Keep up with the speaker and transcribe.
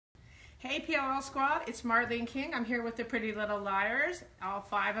Hey PLL Squad, it's Marlene King. I'm here with the Pretty Little Liars, all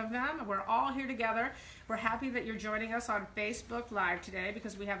 5 of them. We're all here together. We're happy that you're joining us on Facebook Live today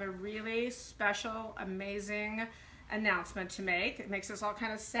because we have a really special, amazing announcement to make. It makes us all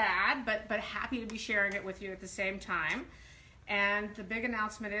kind of sad, but happy to be sharing it with you at the same time. And the big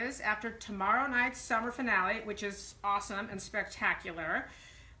announcement is, after tomorrow night's summer finale, which is awesome and spectacular,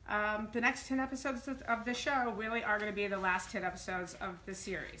 the next 10 episodes of the show really are going to be the last 10 episodes of the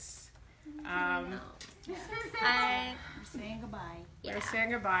series. I'm saying goodbye. We're saying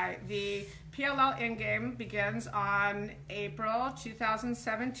goodbye. The PLL Endgame begins on April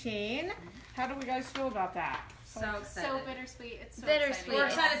 2017. How do we guys feel about that? So excited. So bittersweet. It's so Bittersweet. exciting. We're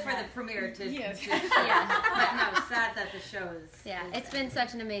excited for the premiere to Yes. yeah. But no, sad that the show is. Yeah, it's been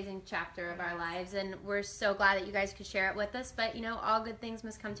such an amazing chapter of our lives, and we're so glad that you guys could share it with us. But you know, all good things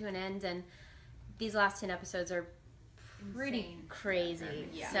must come to an end, and these last 10 episodes are pretty Insane. crazy.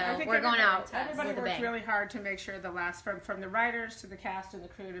 Yeah. I So think we're going out Everybody with a worked bang. really hard to make sure the last, from the writers to the cast and the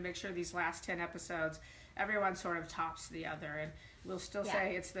crew, to make sure these last 10 episodes, everyone sort of tops the other. And we'll still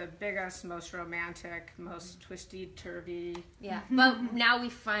say it's the biggest, most romantic, most twisty-turvy. Yeah, but now we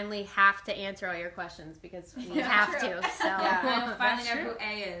finally have to answer all your questions because we have to. So Yeah, I finally That's know true. who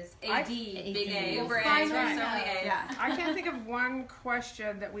A is. A D, big A. We're Finally answering so know. many A's. yeah. I can't think of one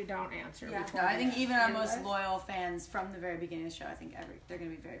question that we don't answer. Yeah. before No, I we think end. even our You most guys? loyal fans from the very beginning of the show, I think they're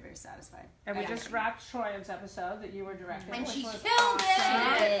going to be very, very satisfied. And we just wrapped Troyan's episode that you were directing. And which she was killed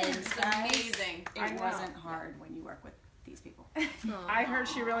awesome. it! She did. It's amazing. I It know. wasn't hard when you work with these people. I heard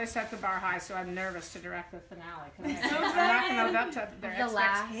she really set the bar high, so I'm nervous to direct the finale. Cause I'm not going to live up to their The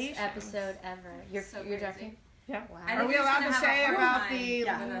last expectations. episode ever. You're So you're crazy. directing? Yeah. Wow. I Are think we it's allowed gonna to have a say fun about time. the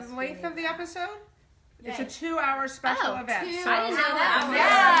Yeah. length of the episode? It's a Yay. 2-hour special Oh, event. 2 So I didn't know that.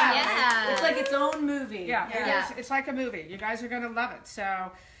 Yeah. Yeah. It's like its own movie. Yeah, Yeah. It's like a movie. You guys are going to love it.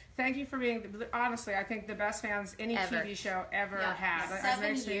 So thank you for being, honestly, I think the best fans any Ever. TV show ever Yeah. had. It 7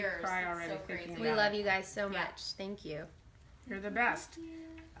 makes me years. cry It's already so thinking crazy. We about love it. you guys so Yeah. much. Thank you. You're the best.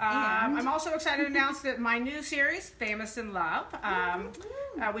 I'm also excited to announce that my new series, Famous in Love,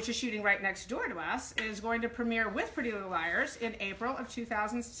 which is shooting right next door to us, is going to premiere with Pretty Little Liars in April of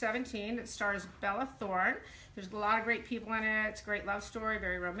 2017. It stars Bella Thorne. There's a lot of great people in it. It's a great love story,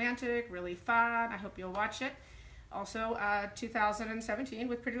 very romantic, really fun. I hope you'll watch it. Also, 2017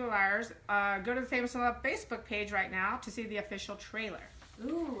 with Pretty Little Liars. Go to the Famous in Love Facebook page right now to see the official trailer.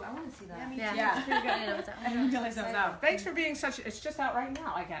 Ooh, I want to see that. Yeah. Yeah. Pretty good. I know what's up. I didn't realize that was out. Thanks for being such, it's just out right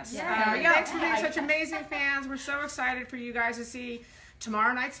now, I guess. Yeah. Thanks for being such amazing fans. We're so excited for you guys to see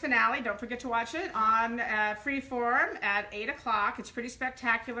tomorrow night's finale. Don't forget to watch it on Freeform at 8 o'clock. It's pretty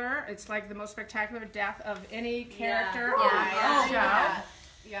spectacular. It's like the most spectacular death of any character Yeah. on the show. Yeah.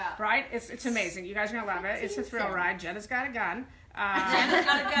 Yeah. Right? It's amazing. You guys are going to love it. It's a thrill ride. Jenna's got a gun. Jenna's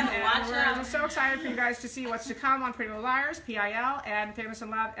got a gun. And Watch we're out. just so excited for you guys to see what's to come on Pretty Little Liars, PIL, and Famous in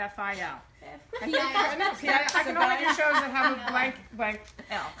Love, FIL. I can only do shows that have a blank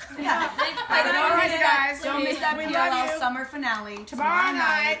L. Yeah. All right, guys. Don't miss that We love PLL you. summer finale Tomorrow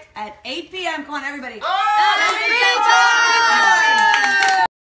night at 8 p.m. Come on, everybody. Oh,